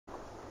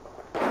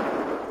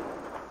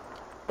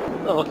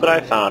Oh, look what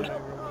I found.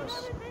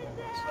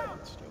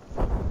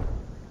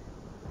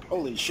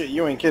 Holy shit,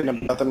 you ain't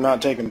kidding about them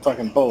not taking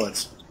fucking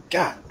bullets.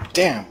 God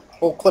damn.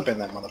 Whole clip in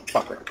that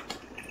motherfucker.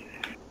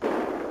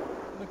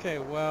 Okay,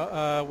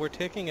 well, we're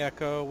taking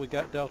Echo, we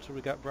got Delta,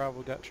 we got Bravo,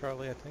 we got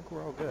Charlie. I think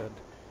we're all good.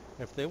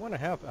 If they want to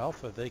have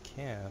Alpha, they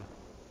can.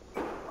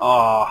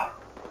 Aw.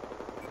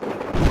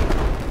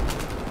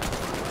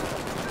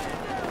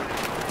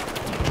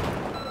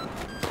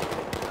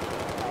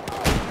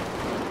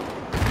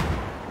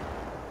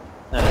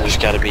 There's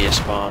got to be a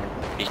spawn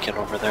beacon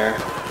over there.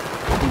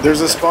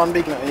 There's a spawn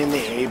beacon in the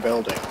A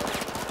building.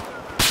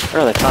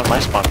 Oh, they found my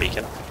spawn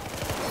beacon.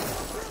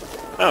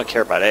 I don't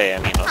care about A, I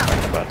mean, I was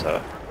talking about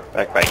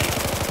back by E.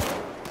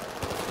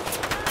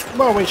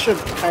 Well, we should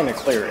kind of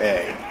clear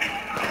A.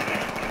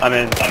 I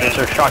mean, there's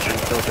a shotgun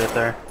filter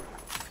there.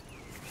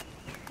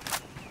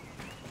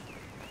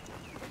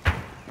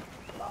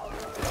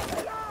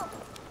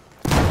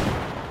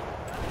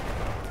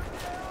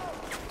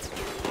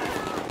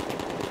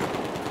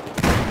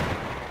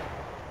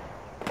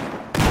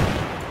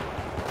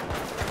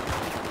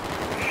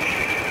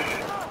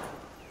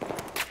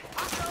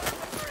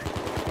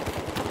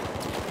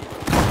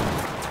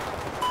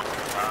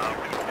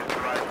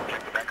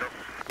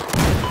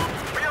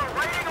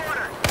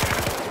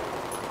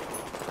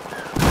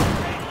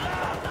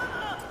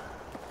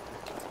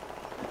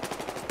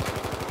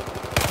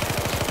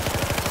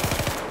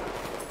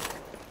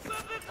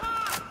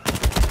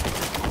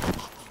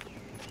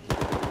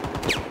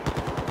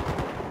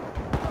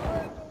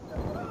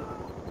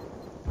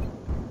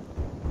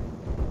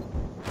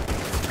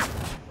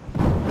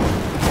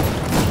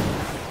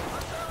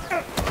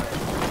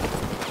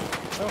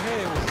 Oh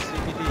hey, it was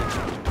ZBD.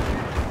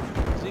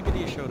 ZBD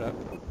showed up.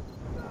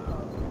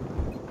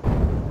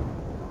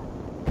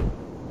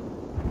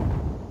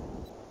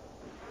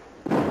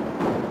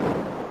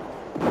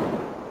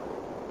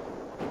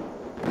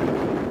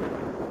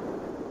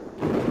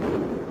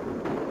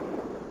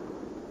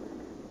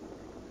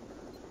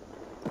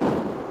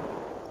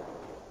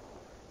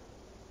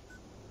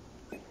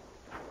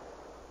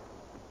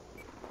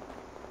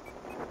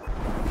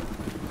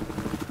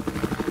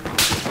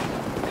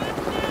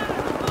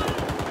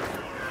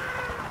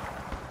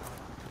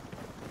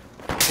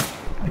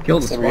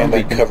 Killed the spawn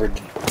beacon. Covered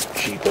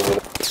Jeep over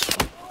there.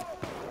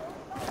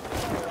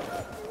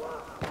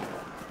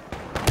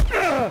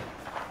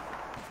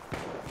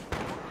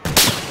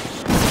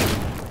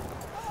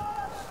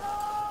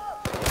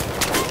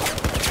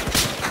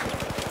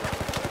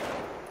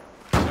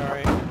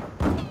 Sorry.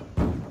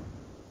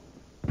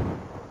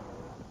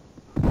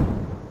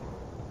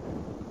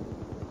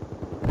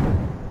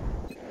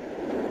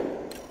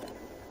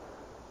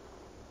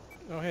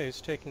 Oh hey,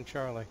 he's taking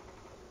Charlie.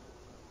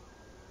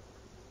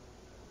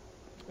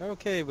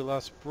 Okay, we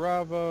lost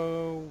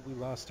Bravo, we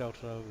lost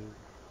Delta, we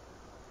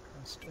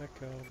lost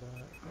Echo, but...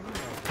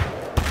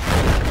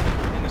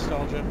 Hey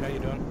Nostalgia, how you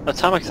doing?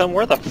 Atomic Thumb,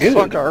 where the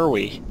fuck are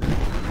we?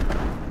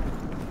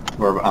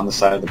 We're on the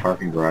side of the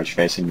parking garage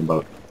facing the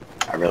boat.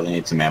 I really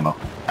need some ammo.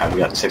 We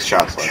got 6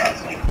 shots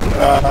left.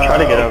 Try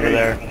to get over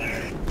there.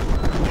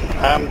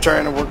 I'm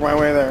trying to work my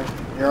way there.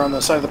 You're on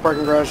the side of the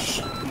parking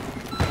garage.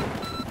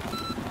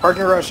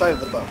 Parking garage side of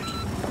the boat.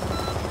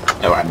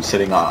 No, I'm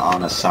sitting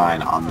on a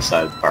sign on the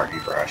side of the parking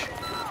garage.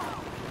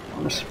 I'm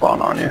gonna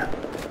spawn on you.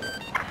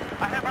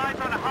 I have eyes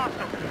on a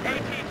hostile.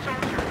 18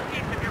 soldiers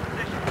east of your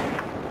position.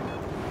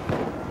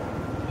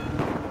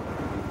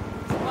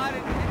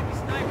 Spotted an enemy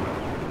sniper.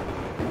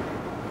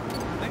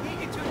 I need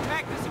you to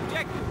attack this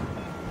objective.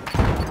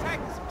 Attack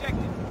this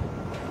objective.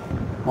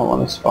 I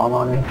want to spawn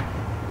on you.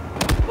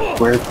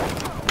 Where?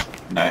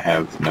 And I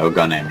have no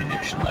gun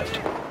ammunition left.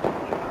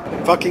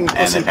 Fucking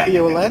pussy if I-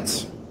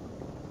 piolets?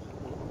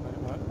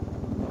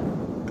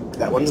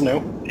 That one's new.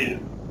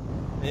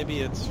 Maybe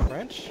it's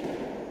French?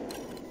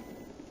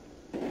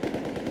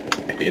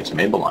 Maybe it's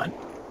Maybelline.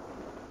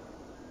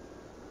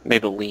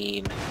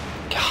 Maybelline.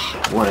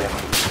 God. Whatever.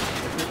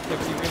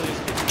 If he really is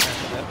taking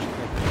French, that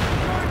should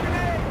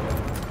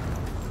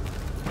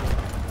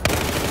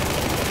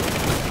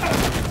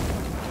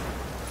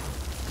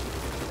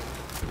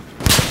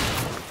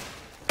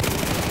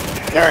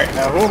Alright,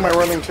 now who am I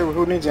running to?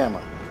 Who needs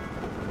ammo?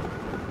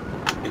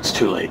 It's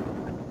too late.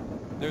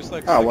 There's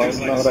like... Oh, well,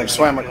 now that I've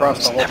swam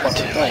across the whole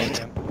fucking thing.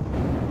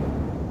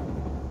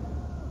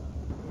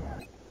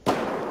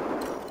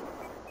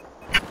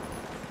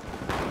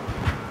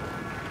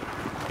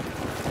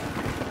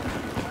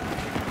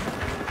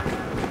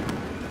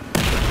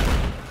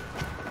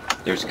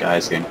 There's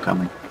guys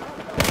coming.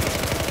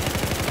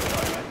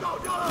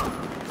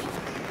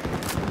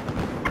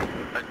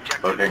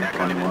 Voting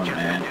 21,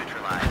 man.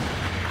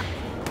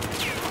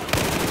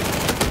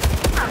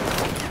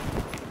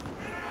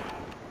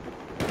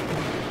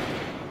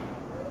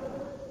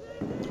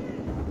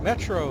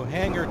 Metro,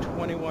 Hangar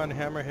 21,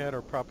 Hammerhead,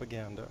 or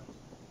Propaganda?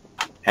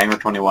 Hangar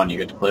 21, you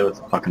get to play with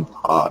the fucking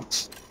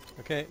pods.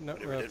 Okay, no,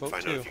 Never did vote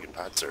find 2. out if you can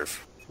pod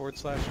surf. /2. You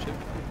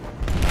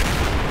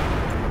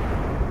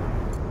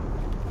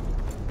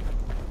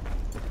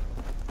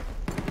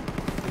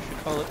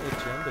should call it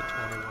Agenda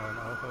 21.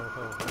 ho,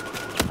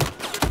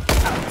 ho.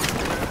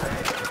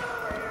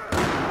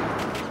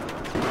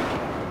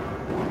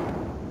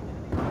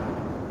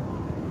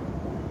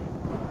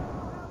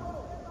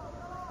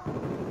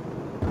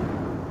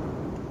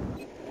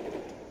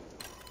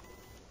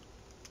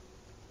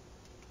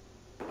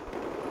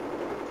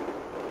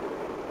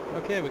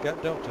 Okay, we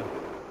got Delta.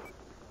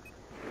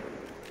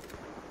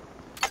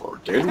 Or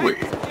did we?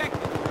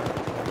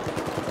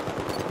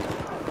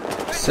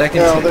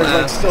 Second No, to there's,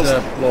 like, last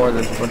still- floor,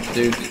 there's a bunch of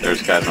dudes.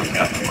 There's guys on the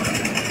other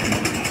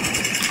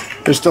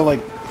one. There's still like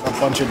a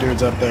bunch of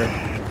dudes up there.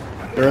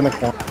 They're in the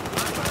corner.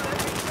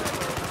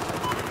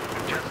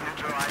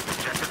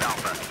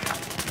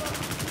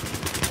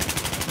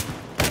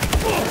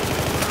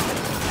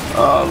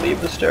 Oh,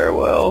 leave the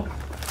stairwell.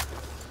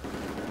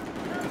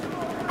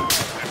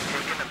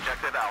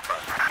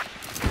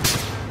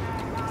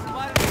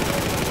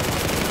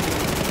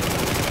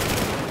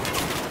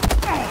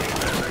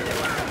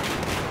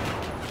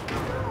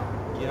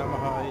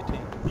 Yamaha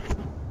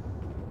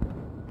 18.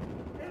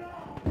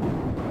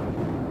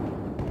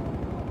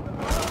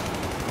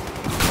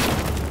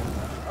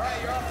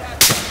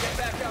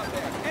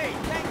 Hey,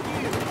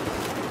 thank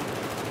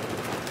you.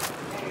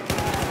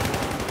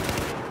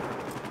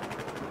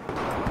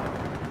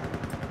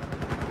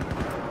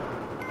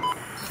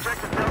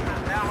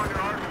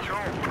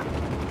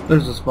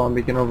 There's a spawn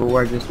beacon over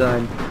where I just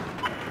died.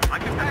 I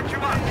can patch you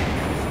up.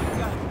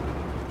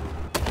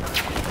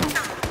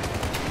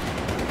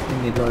 We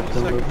need large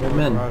Second numbers floor of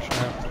men. garage now.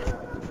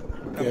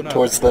 Yeah, Coming up.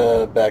 towards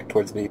the back,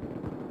 towards me.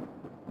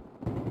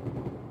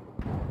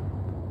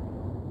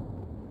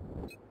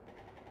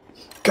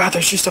 God,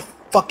 there's just a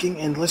fucking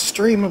endless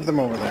stream of them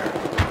over there.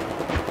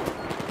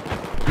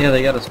 Yeah,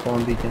 they got a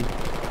spawn beacon.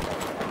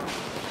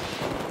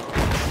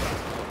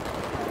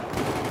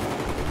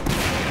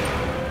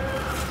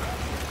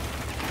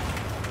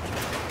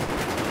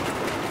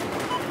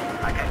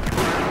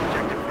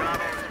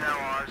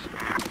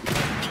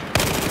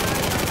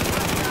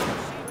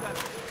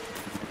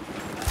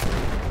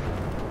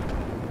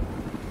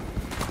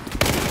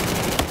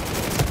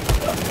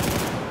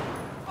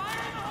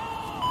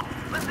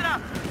 Listen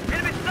up.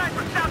 Enemy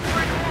sniper south of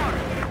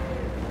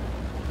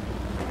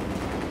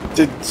water.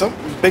 Did some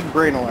big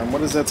brain alarm?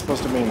 What is that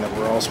supposed to mean? That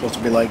we're all supposed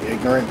to be like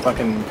ignorant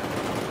fucking...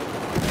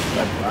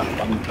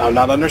 I'm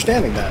not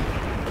understanding that.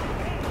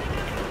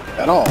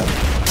 At all.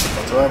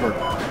 Whatsoever.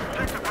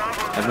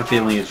 I have a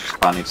feeling he's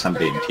responding to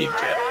somebody in team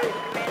chat.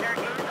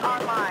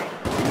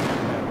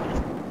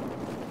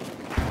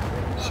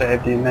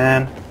 Saved you,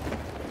 man.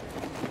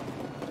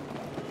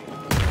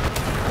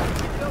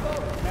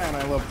 Man,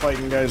 I love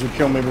fighting guys who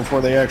kill me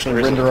before they actually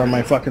Where is render it? on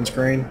my fucking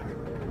screen.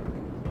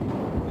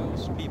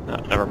 Those people. No,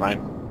 never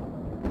mind.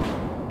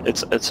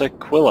 It's a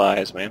Quill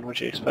Eyes, man.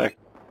 What'd you expect?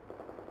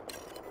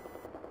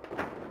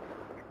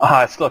 Ah,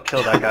 I still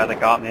killed that guy that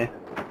got me.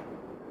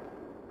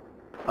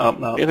 Oh,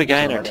 no. We have a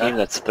guy in our Another team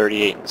that's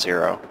 38 and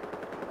 0.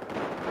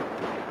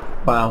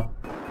 Wow.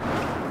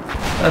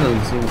 That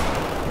doesn't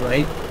seem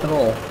right at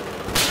all.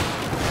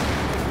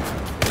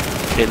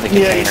 In the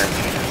Yeah,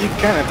 container. you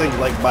kind of think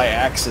like by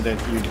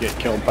accident you'd get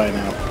killed by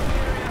now.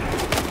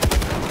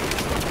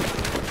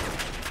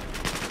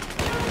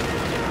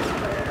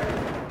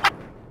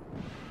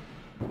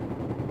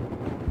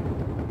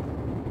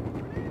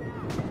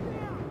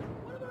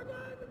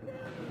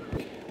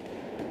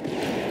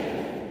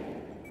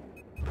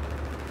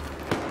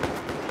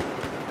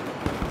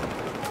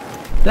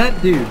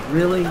 That dude,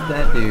 really?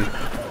 That dude.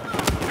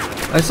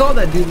 I saw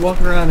that dude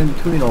walking around in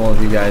between all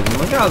of you guys. I'm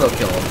like, oh, they'll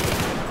kill him.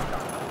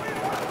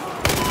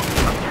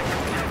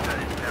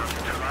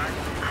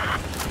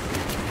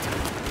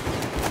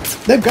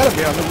 They've got to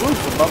be on the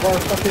roof above our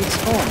fucking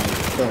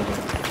spawn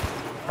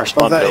building. Our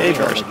spawn that A building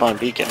or our building. spawn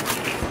beacon.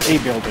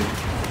 A building.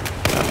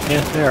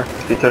 Yeah, there.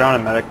 Did you throw down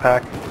a medic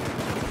pack?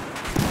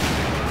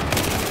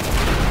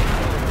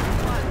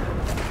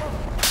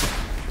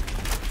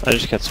 I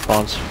just got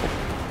spawns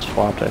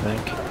swapped, I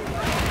think.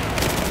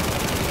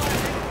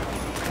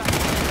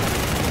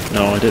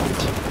 No, I didn't.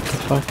 What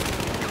the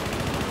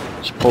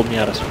fuck? Just pulled me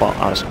out of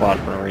squad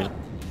for no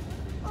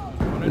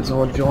reason. Did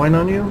someone join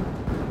on you?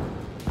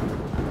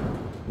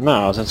 No,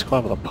 I was in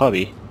squad with a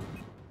puppy.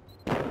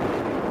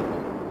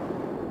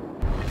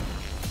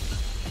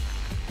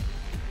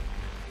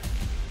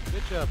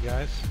 Good job,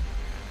 guys.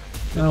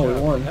 Good No, we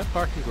job. won. That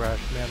parking garage,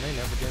 man, they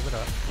never gave it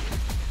up.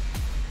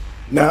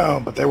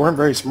 No, but they weren't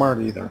very smart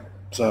either.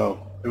 So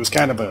it was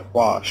kind of a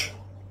wash.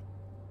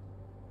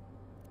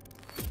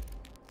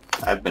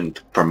 I've been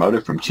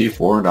promoted from Chief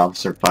Warrant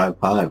Officer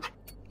 5-5.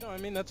 No, I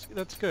mean, that's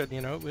good, you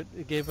know.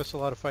 It gave us a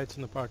lot of fights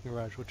in the parking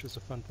garage, which is a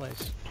fun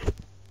place.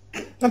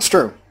 That's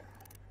true.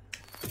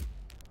 I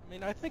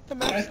mean, I think the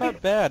map's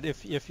not bad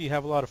if you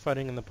have a lot of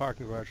fighting in the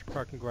parking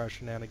garage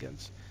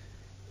shenanigans.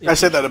 I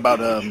said that about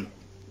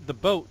The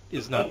boat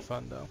is not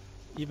fun, though,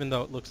 even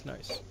though it looks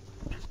nice.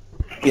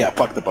 yeah,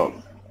 fuck the boat.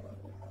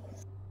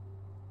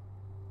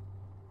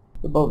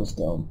 The boat is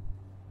dumb.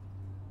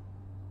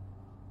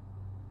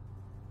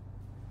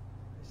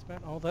 I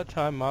spent all that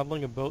time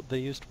modeling a boat they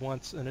used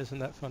once, and isn't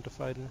that fun to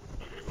fight in?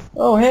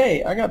 Oh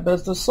hey, I got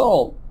best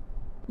assault.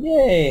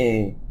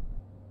 Yay!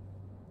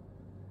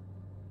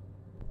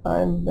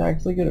 I'm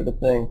actually good at a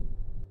thing.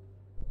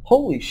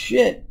 Holy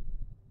shit!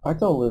 I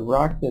totally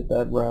rocked it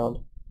that round.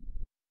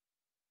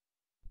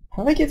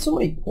 How did I get so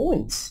many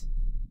points?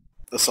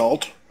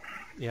 Assault.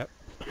 Yep.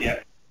 Yeah.